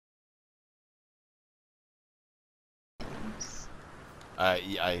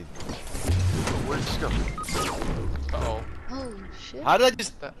Where did this go? Uh-oh. Oh shit. How did I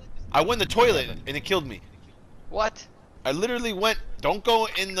just... I went in the toilet and it killed me. What? I literally went... Don't go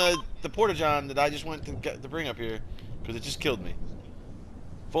in the porta-john that I just went to bring up here. Because it just killed me.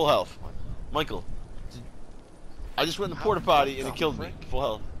 Full health. Michael. I just went in the porta-potty and it killed me. Full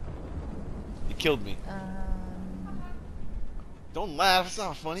health. It killed me. Don't laugh, it's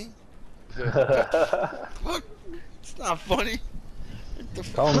not funny. Fuck. It's not funny.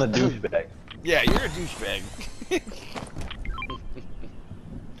 Call him a douchebag. Yeah, you're a douchebag.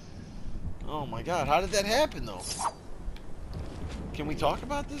 Oh my god, how did that happen though? Can we talk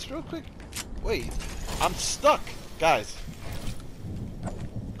about this real quick? Wait, I'm stuck, guys.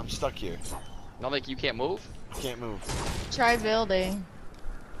 I'm stuck here. No, like you can't move? I can't move. Try building.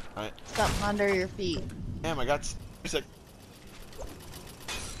 Alright. Something under your feet. Damn, I got stuck.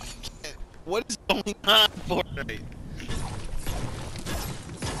 What is going on, Fortnite?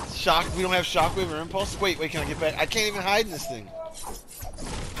 Shock, we don't have shockwave or impulse? Wait, can I get back? I can't even hide in this thing.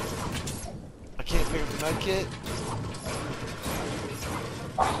 I can't pick up the med kit.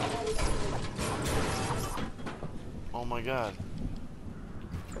 Oh my god.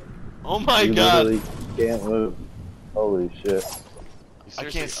 Oh my god. You literally can't move. Holy shit. I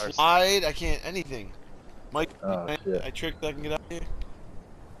can't slide, I can't anything. Mike, Oh, shit. I tricked I can get out of here.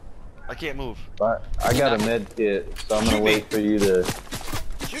 I can't move. But I got a med kit, so I'm gonna wait for you to...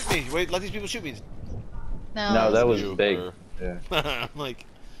 Shoot me! Wait, let these people shoot me. No, that was You, big. or- Yeah. I'm like,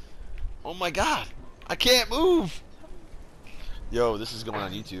 oh my god, I can't move. Yo, this is going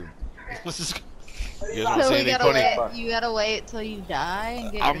on YouTube. This is. You guys want to So say anything funny? you gotta wait till you die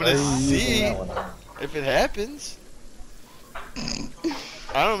and get I'm your gonna boss? see if it happens.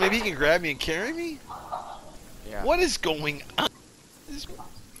 I don't know. Maybe he can grab me and carry me. Yeah. What is going on?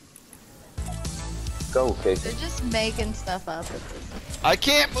 Go, Casey. They're just making stuff up at this. I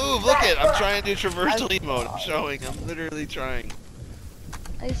can't move. Look at. I'm trying to do traversal emote. I'm showing. I'm literally trying.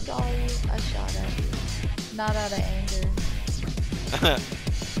 I saw you. I shot at you. Not out of anger.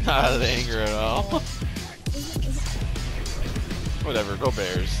 Not out of anger at all. Whatever. Go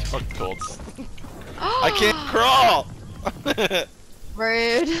Bears. Fuck the Colts. I can't crawl.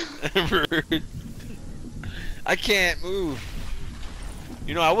 Rude. Rude. I can't move.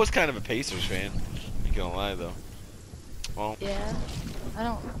 You know, I was kind of a Pacers fan. Ain't gonna lie though. Well, Yeah. I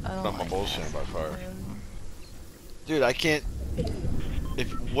don't not my like bullshit that. by far. Dude, I can't.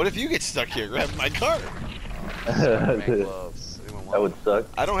 What if you get stuck here? Grab my car. Man gloves. Anyone want That would suck.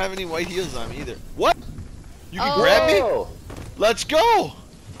 I don't have any white heels on me either. What? You can grab me? Let's go.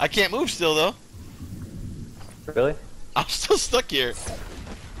 I can't move still though. Really? I'm still stuck here.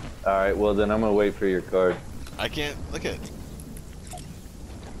 Alright, well then I'm gonna wait for your card. I can't. Look at it.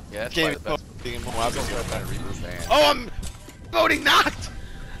 Yeah, that's Can't probably the even best. put Oh, I'm emoting knocked.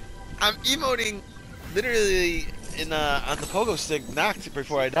 I'm emoting literally in on the pogo stick knocked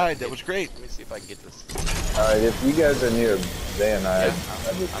before I died. That was great. Let me see if I can get this. Alright, if you guys are near Van, I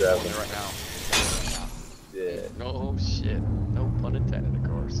just I'm grab holding them. it right now. Yeah. No shit. No pun intended, of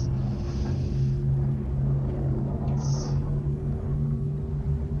course.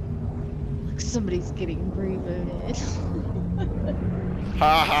 Somebody's getting rebooted.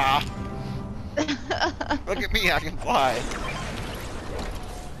 Ha ha. Look at me, I can fly.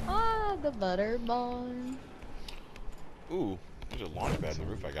 Ah, the butter barn. Ooh, there's a launch pad in the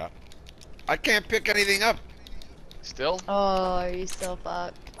roof I got. I can't pick anything up. Still? Oh, are you still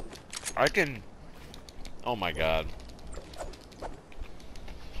fucked? I can. Oh my god.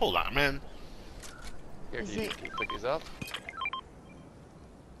 Hold on, man. Here, Is can you it- pick these up?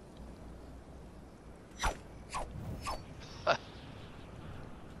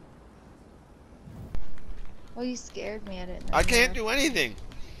 Well, you scared me. I didn't know. I can't do anything.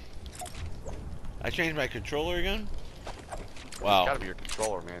 I changed my controller again. It's Wow. gotta be your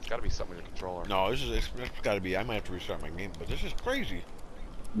controller, man. It's gotta be something with your controller. No, it's gotta be. I might have to restart my game, but this is crazy.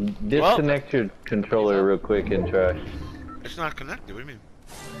 Disconnect your controller real quick and try. It's not connected. What do you mean?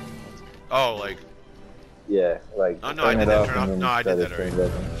 Oh, like. Yeah, like Oh, no, I turn did it that, off turn and off. then No, I did try to that turn already.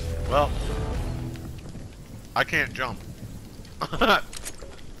 it back on. Well, I can't jump.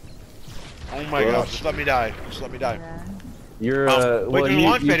 Oh my Well, god, just let me die. Just let me die. Yeah. You're Wait, well, there's a you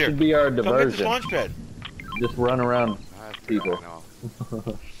launch pad here. should be our Come get this diversion. launch pad. Just run around I think people. I know.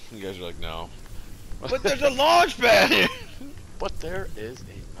 You guys are like, no. But there's a launch pad here. But there is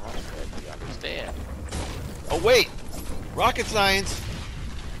a launch pad, you understand. Oh wait, rocket science.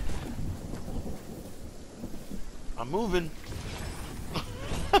 I'm moving.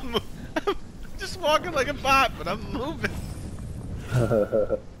 I'm just walking like a bot, but I'm moving.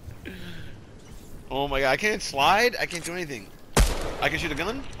 Oh my god, I can't slide. I can't do anything. I can shoot a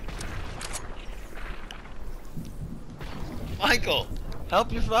gun? Michael,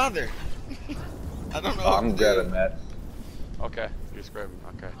 help your father. I don't know. I'm grabbing that. Okay, you're just grabbing.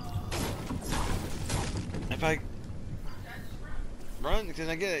 Okay. If I run, can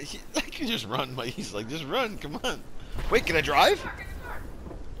I get it? I can just run, but he's like, just run, come on. Wait, can I drive?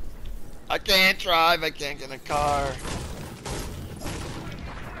 I can't drive, I can't get in a car.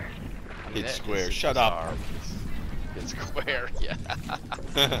 Hit square, shut up. Hit square, yeah.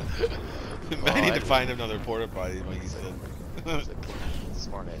 I need to find another porta potty, like he said.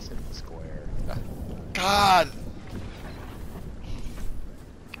 Smart ass hit the square. God!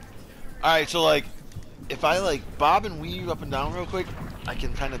 Alright, so like, if I like bob and weave up and down real quick, I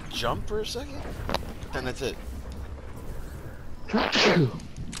can kind of jump for a second, then that's it.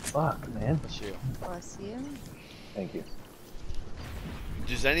 Fuck, man. Bless you. Bless you. Thank you.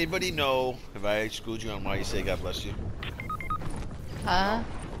 Does anybody know if I schooled you on why you say God bless you? Huh?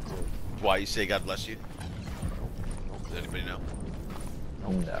 Why you say God bless you? Does anybody know?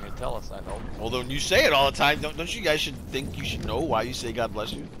 You can tell us, I know. Well, then you say it all the time. Don't you guys should think you should know why you say God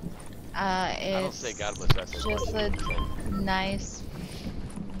bless you? It's I don't say God bless you, I say just bless a you. nice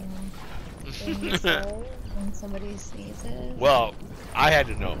thing to say when somebody sneezes. Well, I had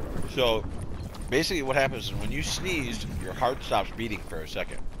to know. So, basically what happens is when you sneeze, your heart stops beating for a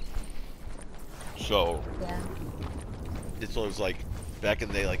second. So, Yeah. it's always like, back in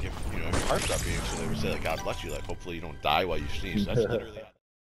the day, like, if, you know, if your heart stopped beating, so they would say, like, God bless you, like, hopefully you don't die while you sneeze. That's literally